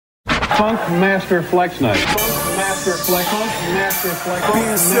Funk Master Flex Night. Funk Master Flex. Funk Master Flex.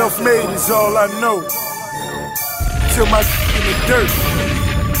 Being self-made is all I know. Till my in the dirt.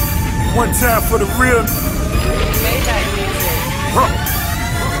 One time for the real.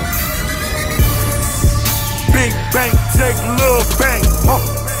 Big bank, take little bank.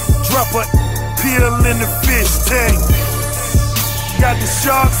 Drop a pill in the fish tank. Got the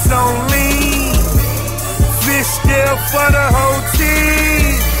sharks on lean. Fish scale for the whole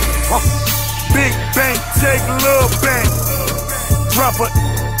team. Big bank, take little bank. Drop a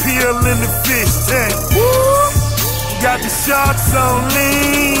pill in the fish tank. Got the sharks on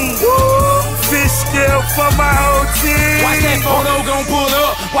lean. Fish scale for my whole team. Watch that photo gon' pull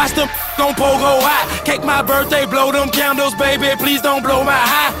up. Watch them gon' pogo high. Cake my birthday, blow them candles, baby. Please don't blow my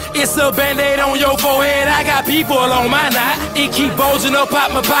high. It's a band-aid on your forehead. I got people on my knot. It keep bulging up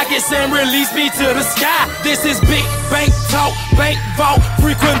out my pockets and release me to the sky. This is big bank talk, bank vault,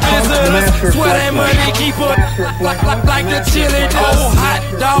 frequent visitors. Swear that money keep up like the chili dough. Hot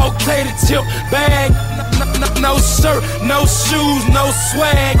dog, tater chip bag. No shirt, no shoes, no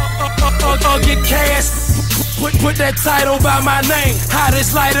swag. Get cash. Put that title by my name.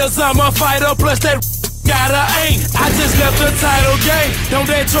 Hottest lighters, I'm a fighter. Plus that got a aim. I just left the title game. Don't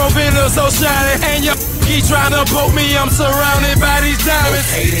that trophy look so shiny? And you keep trying to poke me. I'm surrounded by these diamonds.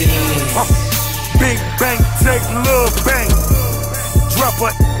 Big bank, take little bank. Drop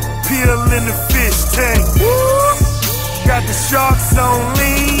a pill in the fish tank. Got the sharks on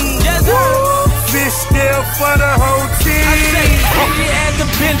lean. Fish scale for the whole team. I say, at the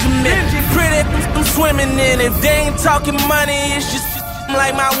Benjamin. Pretty, I'm swimming in it. If they ain't talking money, it's just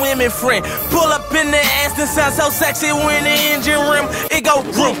like my women friend. Pull up in the Aston, sound so sexy when the engine rim. It go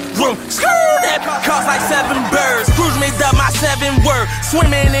vroom, vroom. Screw that cost like 7 birds. Cruise me up my 7 word.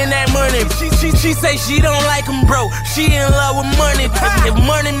 Swimming in that money. She say she don't like them, bro. She in love with money. If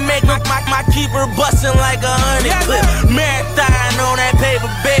money make me, my keeper bustin' like a honey clip. Marathon on that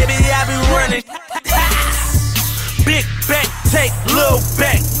paper, baby, I be running. Big bank, take little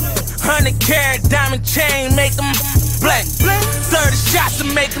bank. 100-carat diamond chain, make them black. 30 shots to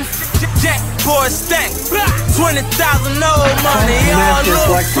make them jack for a stack. 20,000 old money, all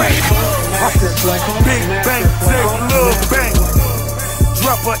little frank. Big bank, take little bank.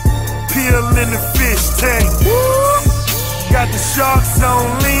 Drop a pill in the fish tank. Got the sharks on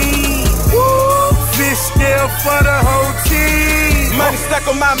lean. Fish scale for the whole team. Money stuck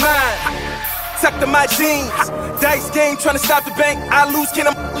on my mind, tucked in my jeans. Dice game tryna stop the bank. I lose, can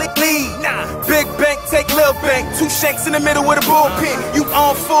I lead? Big bank, take little bank. 2 shanks in the middle with a bullpen. You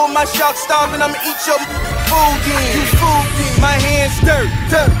on full, my shark starving. I'ma eat your food again. My hands dirt.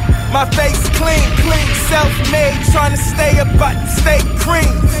 My face clean. Self-made, tryna stay up, but stay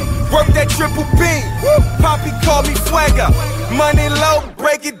cream. Work that triple B. Poppy call me Fuego. Money low,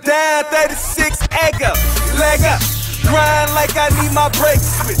 break it down. 36 egger. Leg up. Grind like I need my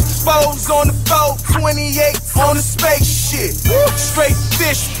brakes switch. Foes on the boat, 28 on the spaceship. Straight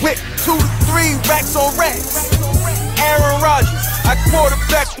fish whip, 2 to 3 racks on racks. Aaron Rodgers, I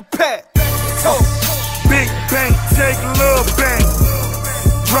quarterback the pack. Big bank, take little bank.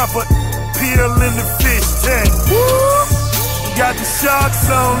 Drop a pill in the fish tank. Got the sharks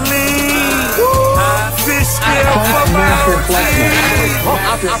on lean. Fish scale for my whole team.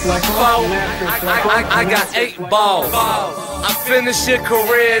 I got 8 balls. I finished your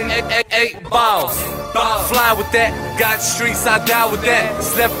career in 8 balls. Fly with that, got streets, I die with that.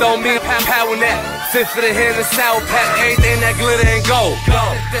 Slept on me, power that. Fit for the hand and sour pack, everything that glitter and gold.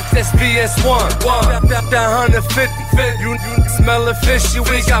 That's BS1, that 150. You smell the fishy,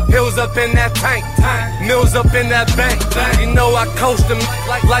 we got pills up in that tank. Mills up in that bank. You know I coach them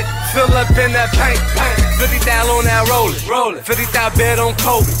like fill up in that paint. 50,000 on that roller. 50,000 bed on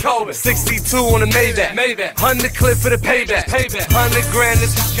Kobe. 62 on the Maybach. 100 clip for the payback. 100 grand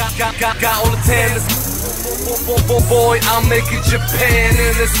is got all the tanners. Boy, I'll make it Japan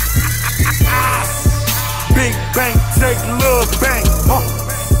in this. Big bank, take little bank.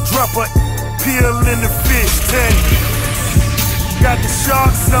 Drop a pill in the fish tank. Got the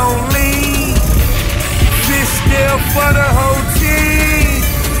sharks on lean. Fish scale for the whole team.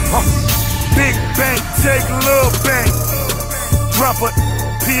 Big bank, take little bank. Drop a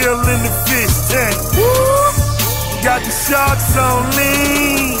pill in the fish tank. Got the sharks on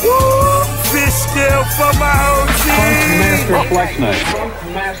lean. Fish scale for my whole team. Funk Master Flex Night. Funk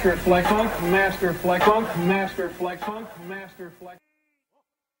Master Flex. Funk Master Flex. Funk Master Flex. Funk Master Flex.